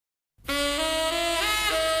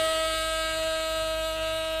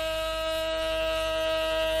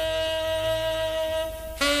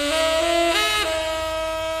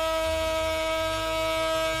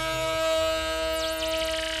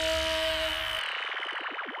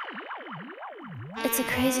It's a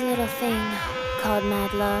crazy little thing called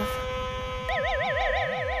mad love.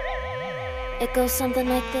 It goes something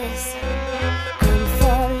like this. I'm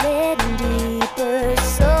falling deeper,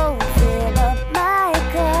 so fill up my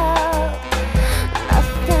cup.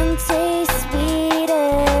 Nothing tastes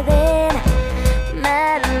sweeter than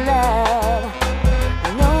mad love. I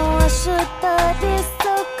know I should, but it's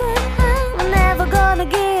so good. I'm never gonna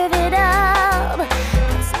give it up.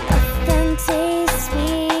 'Cause nothing tastes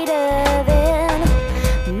sweeter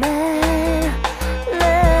than mad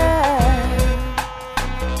love.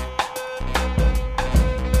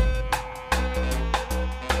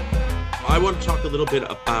 I want to talk a little bit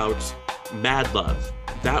about Mad Love.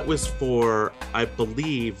 That was for, I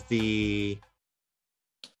believe, It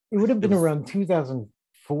would have been around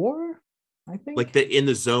 2004, I think. like the In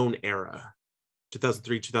the Zone era,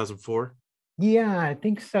 2003, 2004. Yeah, I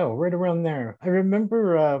think so. Right around there. I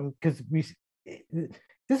remember because it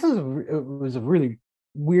was a really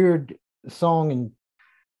weird song, and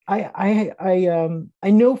I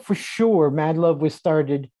know for sure Mad Love was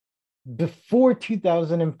started before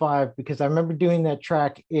 2005 because I remember doing that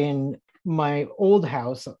track in my old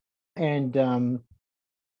house, and I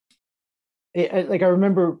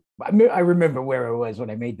remember where I was when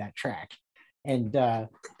I made that track, and that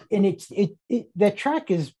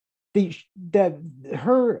track is Britney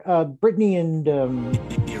and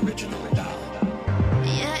The original doll.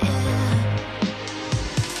 Yeah, yeah.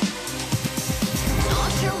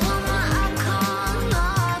 Don't you want my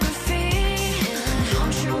iconography?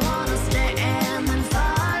 Don't you wanna stay and then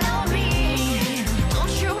follow me?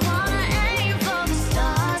 Don't you wanna aim for the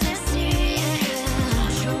stars and see?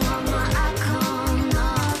 Don't you want my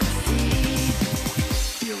iconography?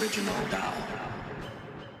 The original doll.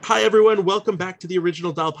 Hi, everyone. Welcome back to the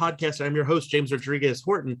Original Doll Podcast. I'm your host, James Rodriguez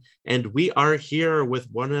Horton, and we are here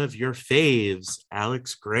with one of your faves,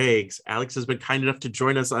 Alex Greggs. Alex has been kind enough to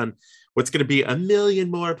join us on what's going to be a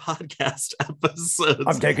million more podcast episodes.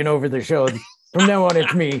 I'm taking over the show. From now on,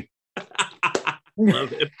 it's me.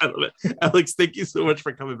 Love it. I love it. Alex, thank you so much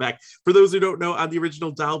for coming back. For those who don't know, on the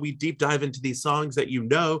Original Doll, we deep dive into these songs that you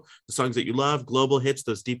know, the songs that you love, global hits,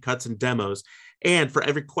 those deep cuts and demos. And for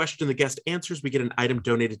every question the guest answers, we get an item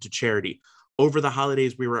donated to charity. Over the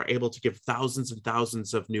holidays, we were able to give thousands and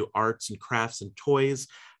thousands of new arts and crafts and toys,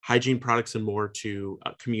 hygiene products, and more to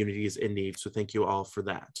communities in need. So thank you all for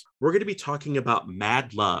that. We're going to be talking about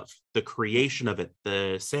Mad Love, the creation of it,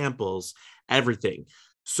 the samples, everything.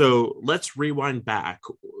 So let's rewind back.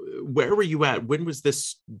 Where were you at? When was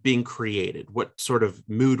this being created? What sort of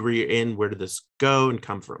mood were you in? Where did this go and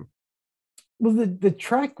come from? Well, the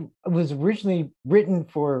track was originally written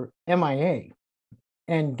for MIA,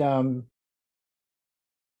 and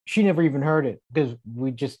she never even heard it because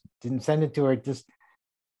we just didn't send it to her. I just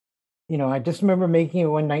remember making it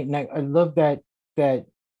one night, and I love that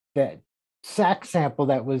sax sample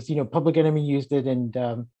that was, Public Enemy used it, and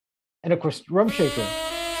of course Drum Shaker.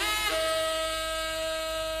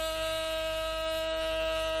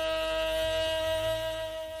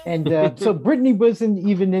 And so Britney wasn't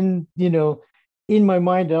even in my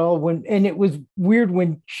mind at all and it was weird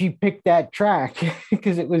when she picked that track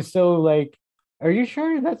because it was so like, are you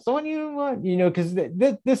sure that's the one you want? Because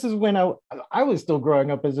this is when I was still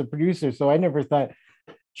growing up as a producer, so I never thought,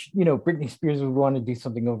 Britney Spears would want to do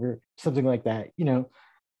something like that,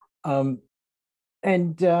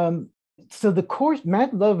 so the course,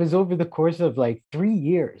 Mad Love, is over the course of like 3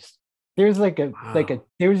 years. There's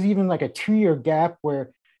there's even like a 2-year gap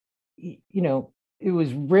where, it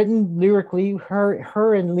was written lyrically.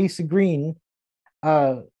 Her and Lisa Green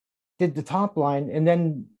did the top line, and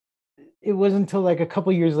then it wasn't until like a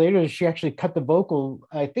couple years later she actually cut the vocal.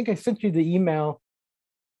 I think I sent you the email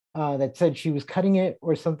that said she was cutting it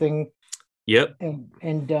or something. Yep.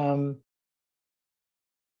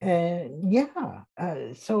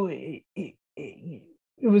 So it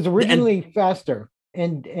was originally faster,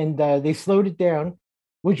 and they slowed it down,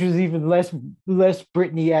 which was even less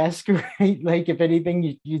Britney-esque, right? Like, if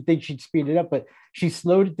anything, you'd think she'd speed it up, but she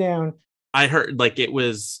slowed it down. I heard like it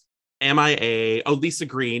was MIA. Oh, Lisa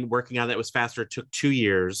Green working on that was faster. It took 2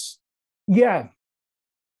 years. Yeah.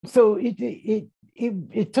 So it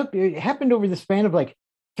happened over the span of like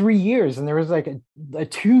 3 years, and there was like a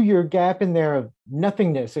 2-year gap in there of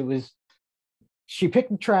nothingness. She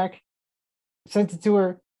picked the track, sent it to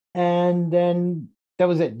her, and then that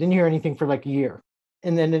was it. Didn't hear anything for like a year.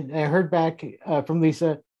 And then I heard back from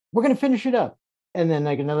Lisa, we're going to finish it up. And then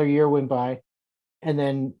like another year went by. And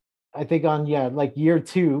then I think on, like year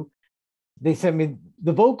 2, they sent me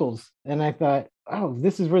the vocals. And I thought, oh,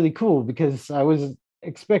 this is really cool, because I was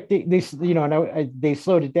expecting this, they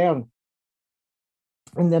slowed it down.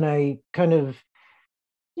 And then I kind of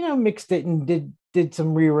mixed it and did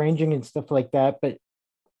some rearranging and stuff like that. But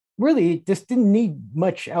really, it just didn't need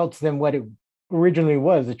much else than what it originally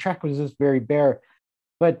was. The track was just very bare.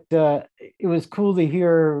 But it was cool to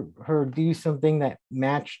hear her do something that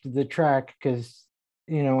matched the track because,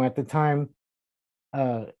 at the time,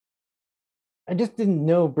 uh, I just didn't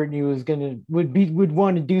know Britney would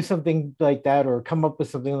want to do something like that or come up with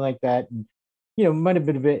something like that, and might have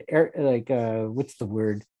been a bit like what's the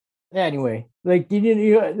word? Anyway, like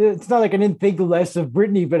it's not like I didn't think less of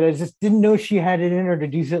Britney, but I just didn't know she had it in her to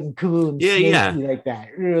do something cool and Yeah, snaky yeah. like that.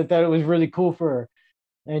 I thought it was really cool for her,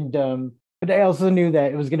 and but I also knew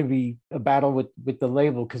that it was going to be a battle with the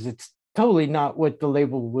label because it's totally not what the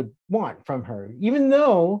label would want from her, even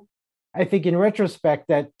though I think in retrospect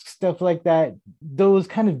that stuff like that, those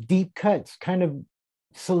kind of deep cuts kind of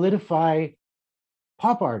solidify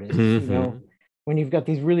pop artists, Mhm. when you've got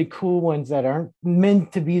these really cool ones that aren't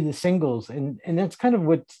meant to be the singles. And that's kind of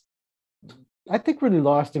what I think really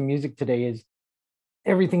lost in music today is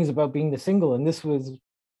everything's about being the single. And this was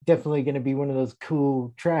definitely going to be one of those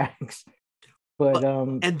cool tracks. But But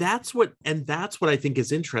and that's what I think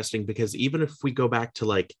is interesting because even if we go back to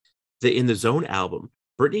like the In the Zone album,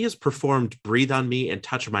 Britney has performed Breathe on Me and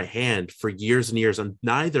Touch My Hand for years and years, and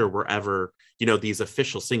neither were ever, these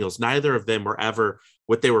official singles. Neither of them were ever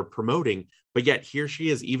what they were promoting. But yet here she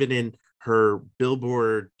is, even in her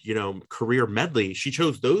Billboard, career medley, she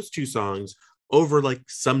chose those two songs over like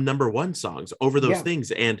some number one songs over those yeah,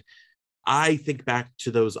 things. And I think back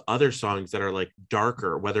to those other songs that are like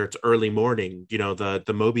darker, whether it's Early Morning,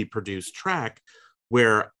 the Moby produced track,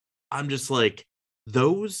 where I'm just like,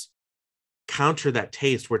 those counter that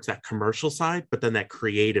taste where it's that commercial side, but then that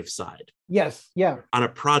creative side. yes, yeah. On a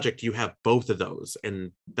project, you have both of those,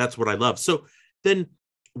 and that's what I love. So then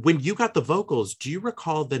when you got the vocals, do you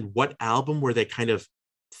recall then what album were they kind of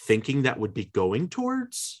thinking that would be going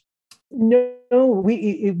towards? No,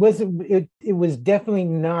 it wasn't. It was definitely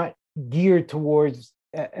not geared towards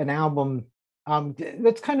an album.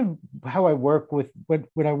 That's kind of how I work with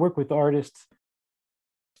when I work with artists.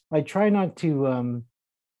 I try not to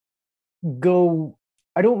go.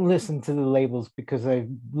 I don't listen to the labels because I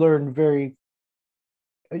learned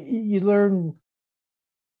you learn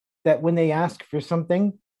that when they ask for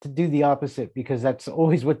something to do the opposite because that's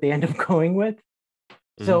always what they end up going with.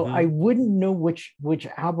 So I Mm-hmm. wouldn't know which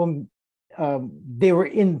album they were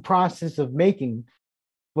in the process of making,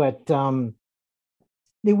 but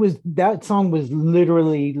it was that song was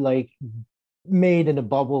literally like made in a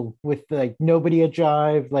bubble with like nobody at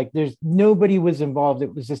Jive, like there's nobody was involved.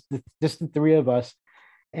 It was just the three of us,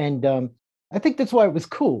 and I think that's why it was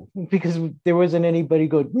cool because there wasn't anybody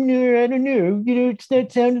go, no, I don't know, it's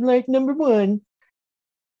not sounding like number one.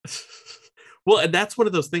 Well, and that's one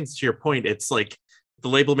of those things to your point. It's like the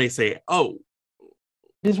label may say, oh,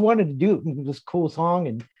 Just wanted to do this cool song,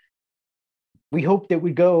 and we hoped it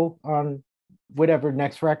would go on whatever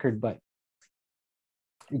next record, but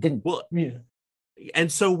it didn't. well, Yeah.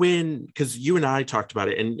 and so when because you and I talked about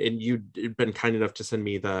it, and you'd been kind enough to send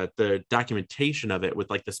me the documentation of it with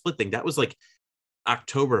like the split thing, that was like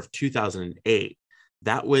October of 2008.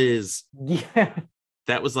 That was Yeah,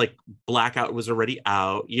 that was like Blackout was already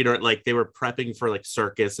out, like they were prepping for like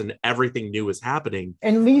Circus and everything new was happening.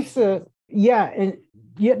 and Lisa, yeah, and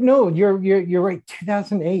yeah, no, you're right.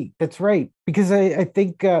 2008. That's right. Because I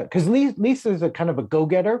think because Lisa's a kind of a go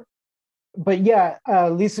getter, but yeah,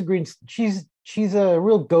 Lisa Green, she's a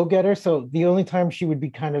real go getter. So the only time she would be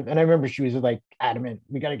kind of, and I remember she was like adamant,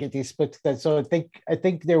 we got to get these splits. That so I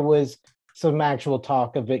think there was some actual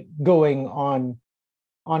talk of it going on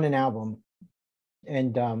an album,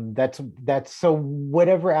 and that's so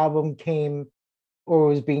whatever album came or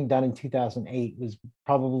was being done in 2008 was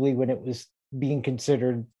probably when it was being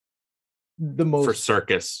considered the For most.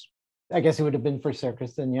 Circus. I guess it would have been for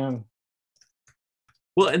Circus then, yeah.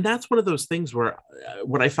 Well, and that's one of those things where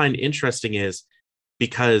what I find interesting is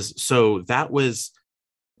because so that was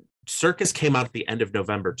Circus came out at the end of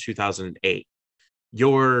November 2008.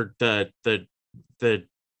 The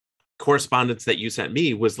correspondence that you sent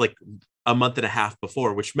me was like a month and a half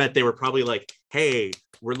before, which meant they were probably like, hey,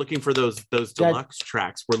 we're looking for those That deluxe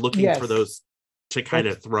tracks. We're looking for yes, those to kind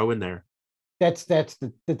that's of throw in there. that's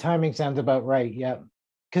the timing sounds about right, yeah.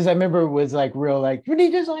 Because I remember it was like real like, we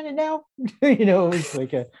need to sign it now. It was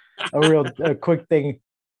like a quick thing.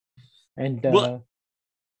 And Well,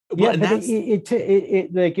 yeah, and but that's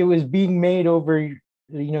it like it was being made over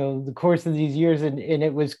the course of these years, and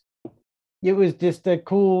it was just a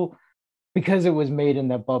cool because it was made in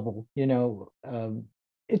that bubble.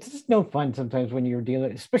 It's just no fun sometimes when you're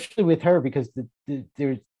dealing, especially with her, because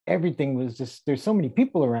there's everything was just there's so many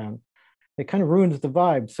people around. it kind of ruins the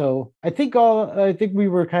vibe. So I think we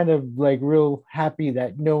were kind of like real happy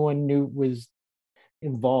that no one knew was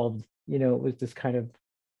involved. It was just kind of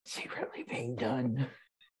secretly being done.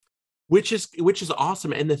 Which is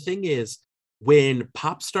awesome. And the thing is, when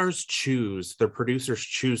pop stars their producers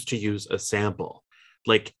choose to use a sample,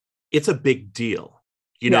 like it's a big deal,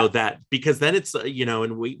 Yeah. that because then it's,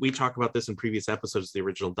 and we talk about this in previous episodes of the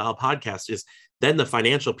Original Doll podcast, is then the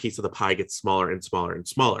financial piece of the pie gets smaller and smaller and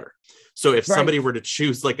smaller. So if somebody Right. were to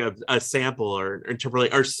choose like a sample or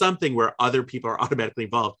interpolate or something where other people are automatically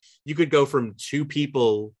involved, you could go from 2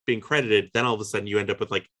 people being credited, then all of a sudden you end up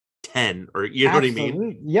with like 10, or you know what I mean?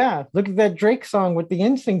 Absolutely. Yeah. Look at that Drake song with the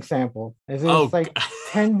NSYNC sample. As it's Oh, like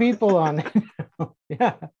 10 people on it.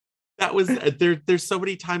 Yeah. that was there's so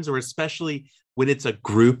many times where, especially when it's a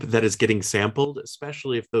group that is getting sampled,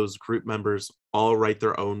 especially if those group members all write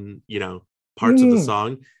their own parts of the Mm,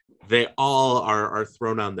 song, they all are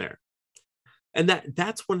thrown on there. And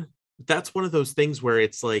that's one of those things where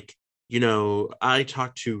it's like, I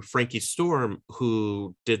talked to Frankie Storm,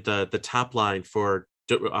 who did the top line for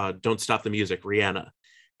Don't Stop the Music, Rihanna,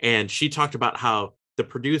 and she talked about how the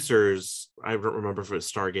producers, I don't remember if it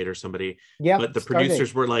was Stargate or somebody, yep. but the Stargate.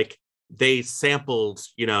 producers were like, they sampled,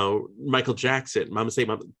 Michael Jackson, Mama Say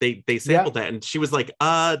Mama, they sampled Yep. that, and she was like,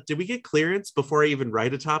 did we get clearance before I even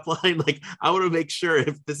write a top line? Like, I want to make sure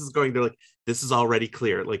if this is going to, like, this is already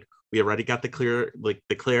clear, like we already got the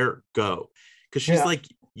clear go, because she's Yeah. like,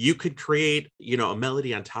 you could create a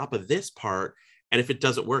melody on top of this part, and if it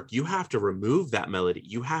doesn't work, you have to remove that melody,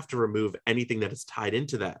 you have to remove anything that is tied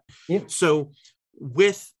into that. Yep. So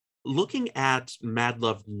with looking at Mad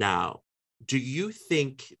Love now, do you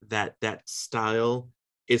think that that style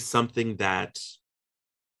is something that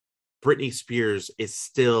Britney Spears is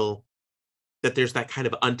still, that there's that kind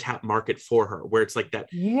of untapped market for her, where it's like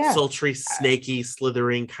that Yeah. sultry, snaky,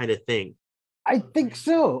 slithering kind of thing? I think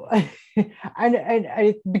so.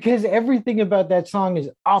 and because everything about that song is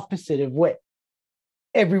opposite of what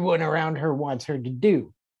everyone around her wants her to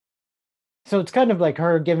do. So it's kind of like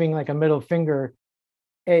her giving like a middle finger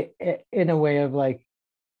in a way of like,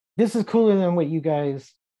 this is cooler than what you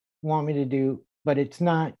guys want me to do, but it's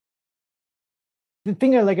not. The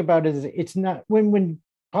thing I like about it is it's not, when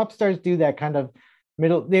pop stars do that kind of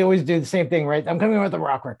middle, they always do the same thing, right? I'm coming with a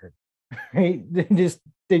rock record, right?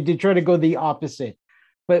 They try to go the opposite.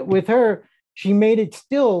 But with her, she made it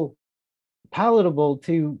still palatable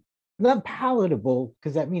to, not palatable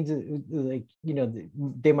because that means like,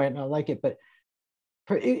 they might not like it, but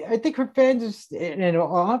I think her fans, and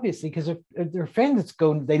obviously because their fans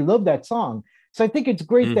they love that song. So I think it's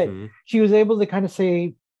great that Mm-hmm. she was able to kind of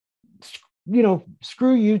say,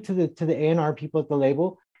 screw you to the A&R people at the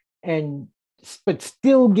label, and but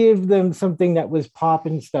still give them something that was pop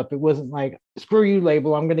and stuff. It wasn't like, screw you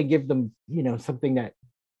label, I'm going to give them something that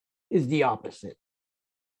is the opposite.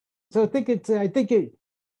 So I think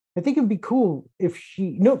it'd be cool if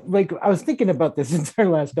she, like I was thinking about this since our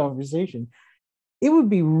last conversation. It would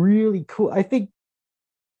be really cool. I think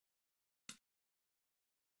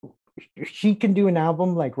she can do an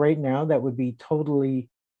album like right now that would be totally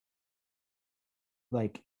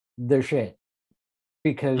like their shit,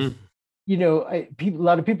 because Mm. a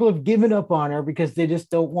lot of people have given up on her because they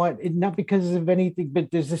just don't want it, not because of anything,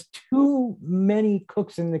 but there's just too many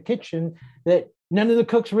cooks in the kitchen that none of the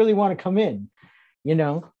cooks really want to come in,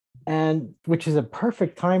 and which is a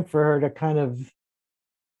perfect time for her to kind of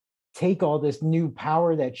take all this new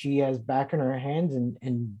power that she has back in her hands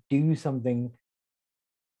and do something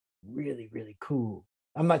really, really cool.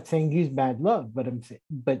 I'm not saying use Bad Love, but I'm saying,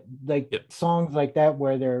 but like Yep. songs like that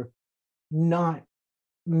where they're not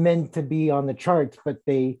meant to be on the charts, but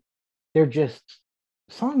they're just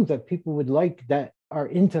songs that people would like, that are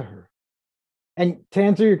into her. And to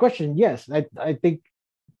answer your question, yes, I think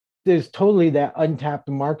there's totally that untapped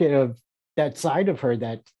market of that side of her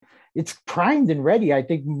that it's primed and ready, I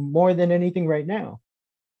think, more than anything right now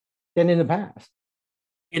than in the past.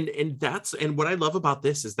 And what I love about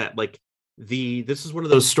this is that, like, this is one of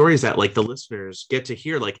those stories that, like, the listeners get to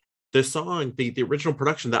hear, like, the song, the original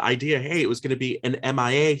production, the idea, hey, it was going to be an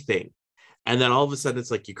MIA thing, and then all of a sudden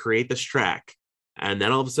it's like you create this track, and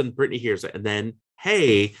then all of a sudden Britney hears it, and then,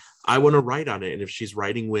 hey, I want to write on it, and if she's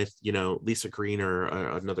writing with Lisa Green or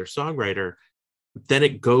another songwriter, then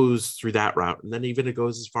it goes through that route, and then even it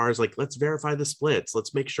goes as far as like, let's verify the splits,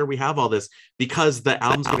 let's make sure we have all this, because the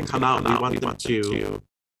album's going to come out and we want them to.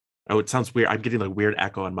 Oh, it sounds weird. I'm getting a weird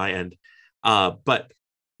echo on my end. But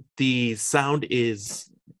the sound is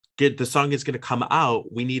good. The song is going to come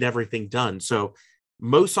out. We need everything done. So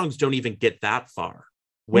most songs don't even get that far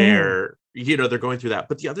where, they're going through that.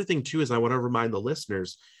 But the other thing too, is I want to remind the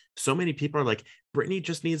listeners, so many people are like, Britney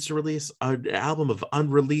just needs to release an album of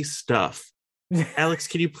unreleased stuff. Alex,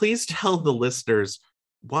 can you please tell the listeners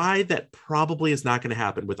why that probably is not going to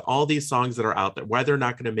happen with all these songs that are out there, why they're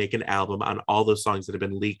not going to make an album on all those songs that have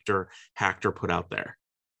been leaked or hacked or put out there?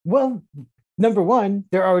 Well, number one,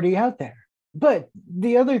 they're already out there. But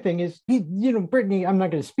the other thing is, Britney, I'm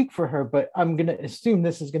not going to speak for her, but I'm going to assume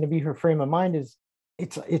this is going to be her frame of mind, is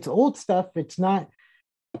it's old stuff. It's not,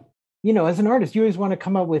 as an artist, you always want to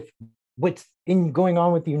come up with what's going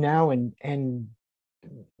on with you now. And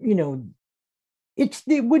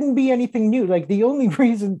it wouldn't be anything new. Like the only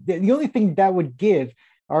thing that would give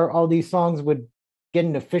are all these songs would get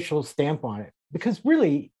an official stamp on it. Because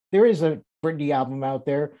really, there is a Britney album out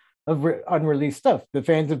there of unreleased stuff. The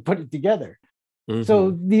fans have put it together. Mm-hmm.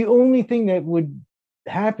 So the only thing that would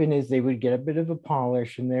happen is they would get a bit of a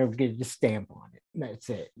polish and they would get a stamp on it. That's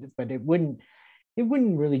it. But it wouldn't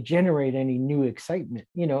really generate any new excitement,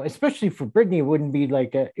 especially for Britney.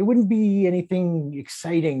 It wouldn't be anything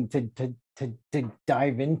exciting to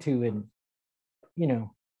dive into. And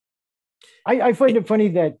I find it funny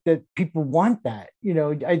that people want that.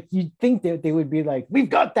 You'd think that they would be like, we've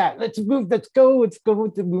got that, let's move, let's go,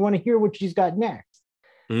 we want to hear what she's got next.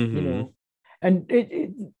 Mm-hmm. And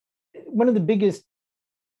it one of the biggest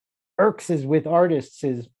irks is with artists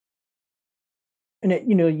is, and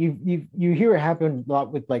you hear it happen a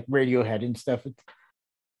lot with like Radiohead and stuff.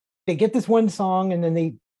 They get this one song and then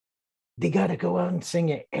they got to go out and sing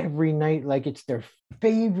it every night like it's their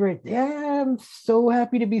favorite. Yeah, I'm so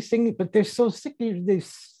happy to be singing, but they're so sick they've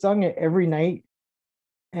sung it every night.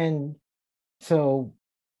 And so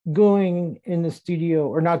going in the studio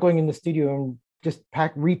or not going in the studio and just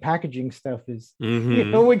repackaging stuff is,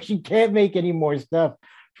 Mm-hmm. when she can't make any more stuff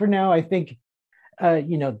for now. I think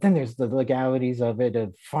then there's the legalities of it,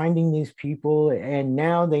 of finding these people, and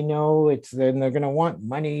now they know then they're going to want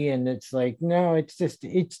money, and it's like, no,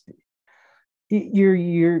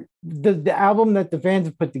 the album that the fans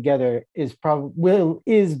have put together is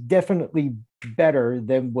definitely better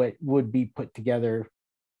than what would be put together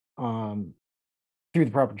through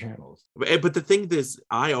the proper channels. But the thing is,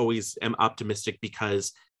 I always am optimistic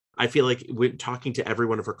because I feel like when talking to every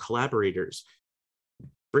one of her collaborators,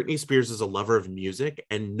 Britney Spears is a lover of music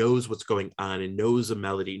and knows what's going on and knows a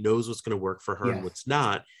melody, knows what's going to work for her and what's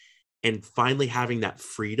not. And finally having that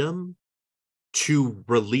freedom to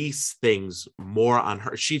release things more on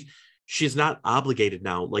her. She's not obligated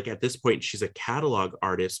now. Like at this point, she's a catalog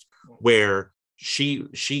artist where she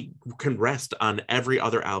can rest on every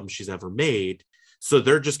other album she's ever made. So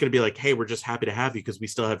they're just going to be like, hey, we're just happy to have you because we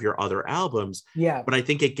still have your other albums. Yeah. But I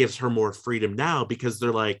think it gives her more freedom now because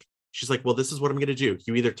they're like, she's like, well, this is what I'm going to do.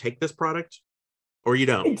 You either take this product or you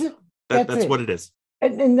don't. That's what it is.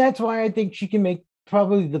 And that's why I think she can make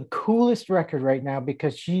probably the coolest record right now,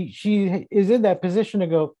 because she is in that position to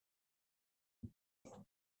go,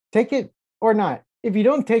 take it or not. If you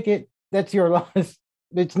don't take it, that's your loss.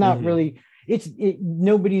 It's not really,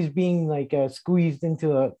 nobody's being like squeezed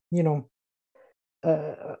into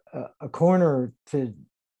a corner to.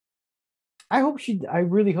 I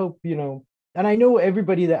really hope, and I know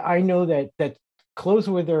everybody that I know that's close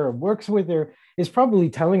with her or works with her is probably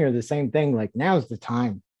telling her the same thing, like, now's the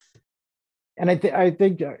time. And I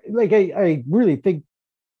think like I really think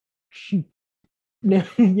she it'd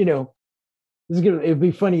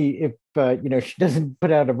be funny if she doesn't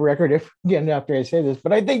put out a record again after I say this,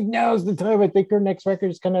 but I think now's the time. I think her next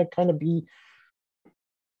record is gonna kind of be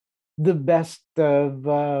the best of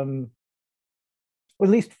at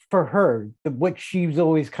least for her, what she's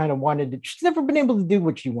always kind of wanted. She's never been able to do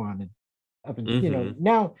what she wanted.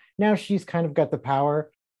 Now she's kind of got the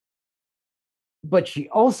power, but she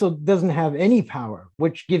also doesn't have any power,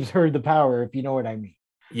 which gives her the power, if you know what I mean.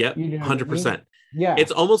 Yep, 100%. I mean? Yeah.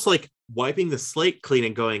 It's almost like wiping the slate clean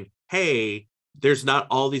and going, hey, there's not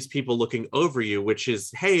all these people looking over you, which is,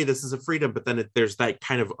 hey, this is a freedom. But then there's that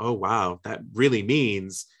kind of, oh, wow, that really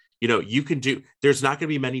means, you can do, there's not going to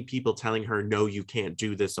be many people telling her, no, you can't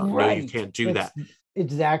do this. Or, right. No, you can't do that.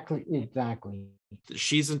 Exactly.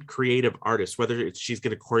 She's a creative artist, whether she's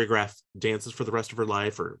going to choreograph dances for the rest of her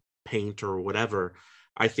life or paint or whatever.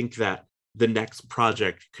 I think that the next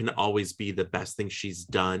project can always be the best thing she's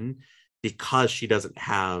done because she doesn't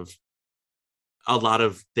have a lot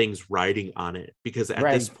of things riding on it. Because at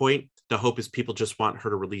this point, the hope is people just want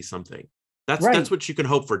her to release something. That's what you can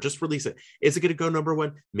hope for. Just release it. Is it going to go number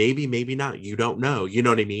one? Maybe, maybe not. You don't know. You know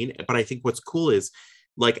what I mean? But I think what's cool is,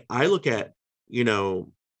 like, I look at, you've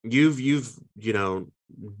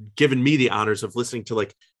given me the honors of listening to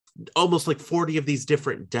like almost like 40 of these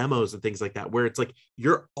different demos and things like that, where it's like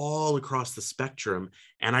you're all across the spectrum.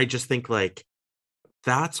 And I just think, like,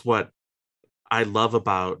 that's what I love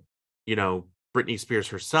about, Britney Spears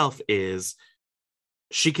herself is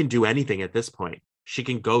she can do anything at this point. She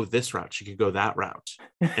can go this route. She can go that route,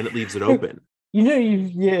 and it leaves it open.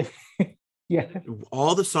 Yeah. Yeah.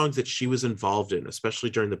 All the songs that she was involved in, especially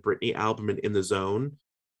during the Britney album and In the Zone,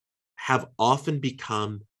 have often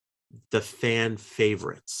become the fan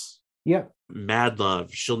favorites. Yep. Mad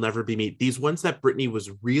Love, She'll Never Be Me. These ones that Britney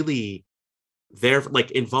was really there,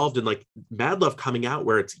 like involved in, like Mad Love coming out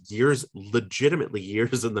where it's years, legitimately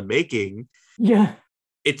years in the making. Yeah.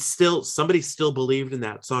 It's still, somebody still believed in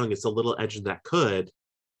that song. It's a little edge in that could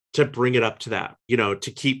to bring it up to that,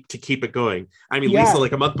 to keep it going. I mean, Yeah. Lisa,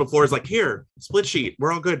 like a month before, is like, here, split sheet,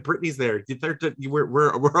 we're all good. Britney's there.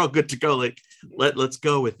 We're all good to go. Like, let's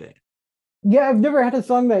go with it. Yeah, I've never had a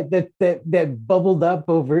song that bubbled up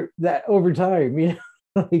over time.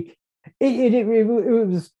 Like it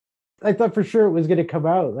was. I thought for sure it was going to come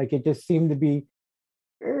out. Like it just seemed to be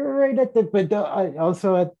right at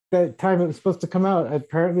also at the time it was supposed to come out.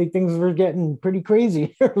 Apparently things were getting pretty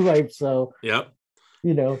crazy in her life. So Yep.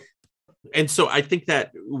 And so I think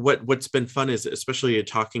that what's been fun is, especially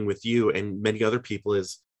talking with you and many other people,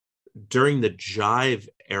 is during the Jive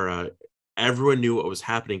era, everyone knew what was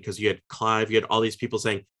happening because you had Clive, you had all these people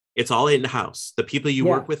saying it's all in-house. The people you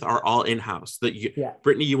work with are all in-house.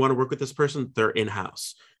 Britney, you want to work with this person, they're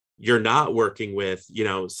in-house. You're not working with,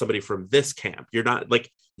 somebody from this camp. You're not, like,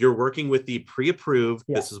 you're working with the pre-approved,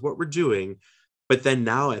 this is what we're doing. But then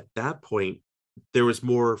now at that point, there was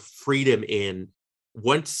more freedom in,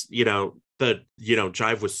 once,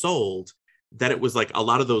 Jive was sold, that it was like a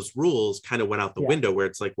lot of those rules kind of went out the window, where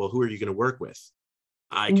it's like, well, who are you going to work with?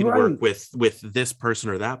 I can work with this person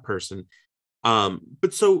or that person.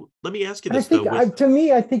 But so let me ask you this, to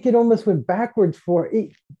me, I think it almost went backwards for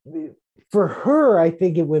her. I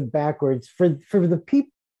think it went backwards for the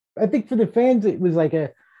people. I think for the fans, it was like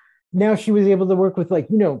now she was able to work with, like,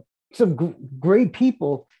 some great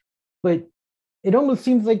people, but it almost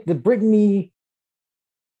seems like the Britney,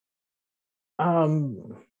 not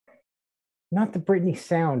the Britney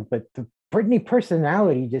sound, but the Britney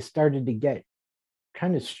personality just started to get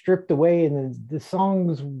kind of stripped away, and the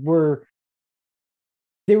songs were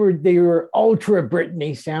ultra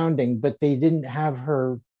Britney sounding, but they didn't have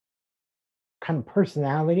her kind of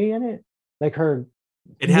personality in it, like her.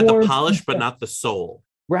 It had the polish, but not the soul.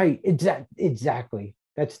 Right. Exactly.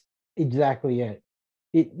 That's exactly it.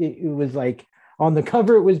 It was like on the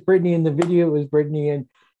cover it was Britney, and the video it was Britney, and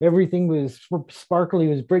everything was sparkly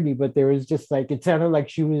was Britney, but there was just like, it sounded like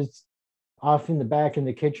she was off in the back in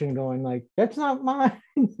the kitchen going like, that's not mine.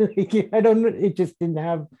 Like, I don't know. It just didn't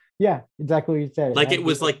have, exactly what you said. Like it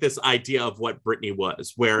was like this idea of what Britney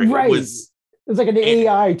was, where it was like an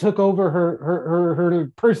AI took over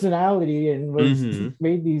her personality and was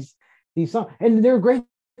made these songs, and they're great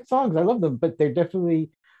songs. I love them, but they're definitely,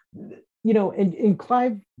 and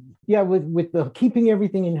Clive, with the keeping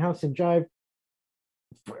everything in house and Jive,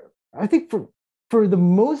 I think for the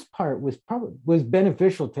most part was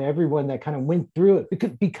beneficial to everyone that kind of went through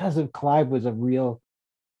it, because of Clive was a real.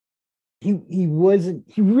 He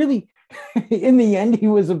really in the end he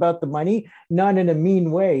was about the money, not in a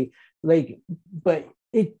mean way, like, but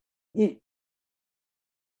the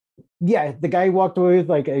guy walked away with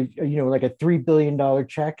like a $3 billion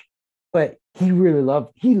check, but he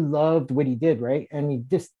loved what he did, right? And he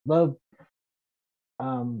just loved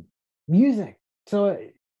music. So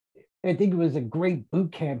I think it was a great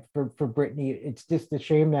boot camp for Britney. It's just a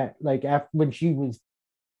shame that, like, after when she was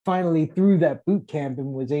finally through that boot camp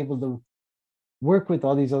and was able to work with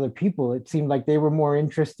all these other people, it seemed like they were more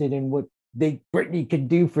interested in what Britney could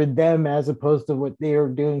do for them as opposed to what they were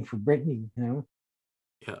doing for Britney, Yeah,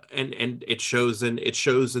 and it shows in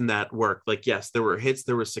that work. Like, yes, there were hits,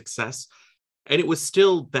 there was success, and it was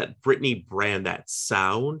still that Britney brand, that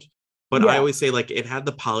sound. But I always say, like, it had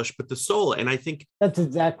the polish, but the soul. And I think that's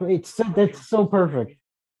so perfect.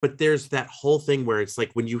 But there's that whole thing where it's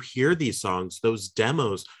like, when you hear these songs, those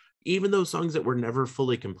demos, even those songs that were never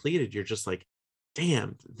fully completed, you're just like,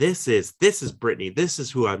 damn, this is Britney. This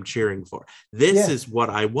is who I'm cheering for. This is what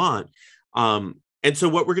I want. And so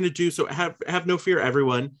what we're going to do, so have no fear,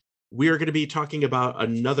 everyone. We are going to be talking about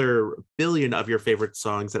another billion of your favorite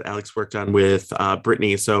songs that Alex worked on with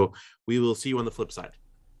Britney. So we will see you on the flip side.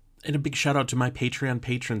 And a big shout out to my Patreon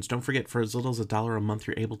patrons. Don't forget, for as little as $1 a month,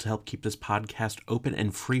 you're able to help keep this podcast open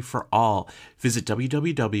and free for all. Visit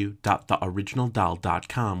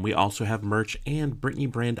www.theoriginaldoll.com. We also have merch and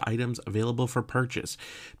Britney brand items available for purchase.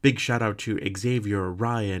 Big shout out to Xavier,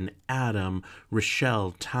 Ryan, Adam,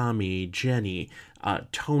 Rochelle, Tommy, Jenny,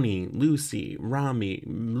 Tony, Lucy, Rami,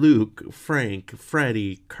 Luke, Frank,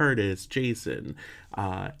 Freddie, Curtis, Jason,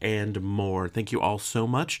 and more. Thank you all so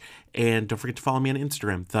much. And don't forget to follow me on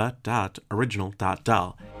Instagram,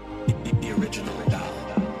 the.original.doll.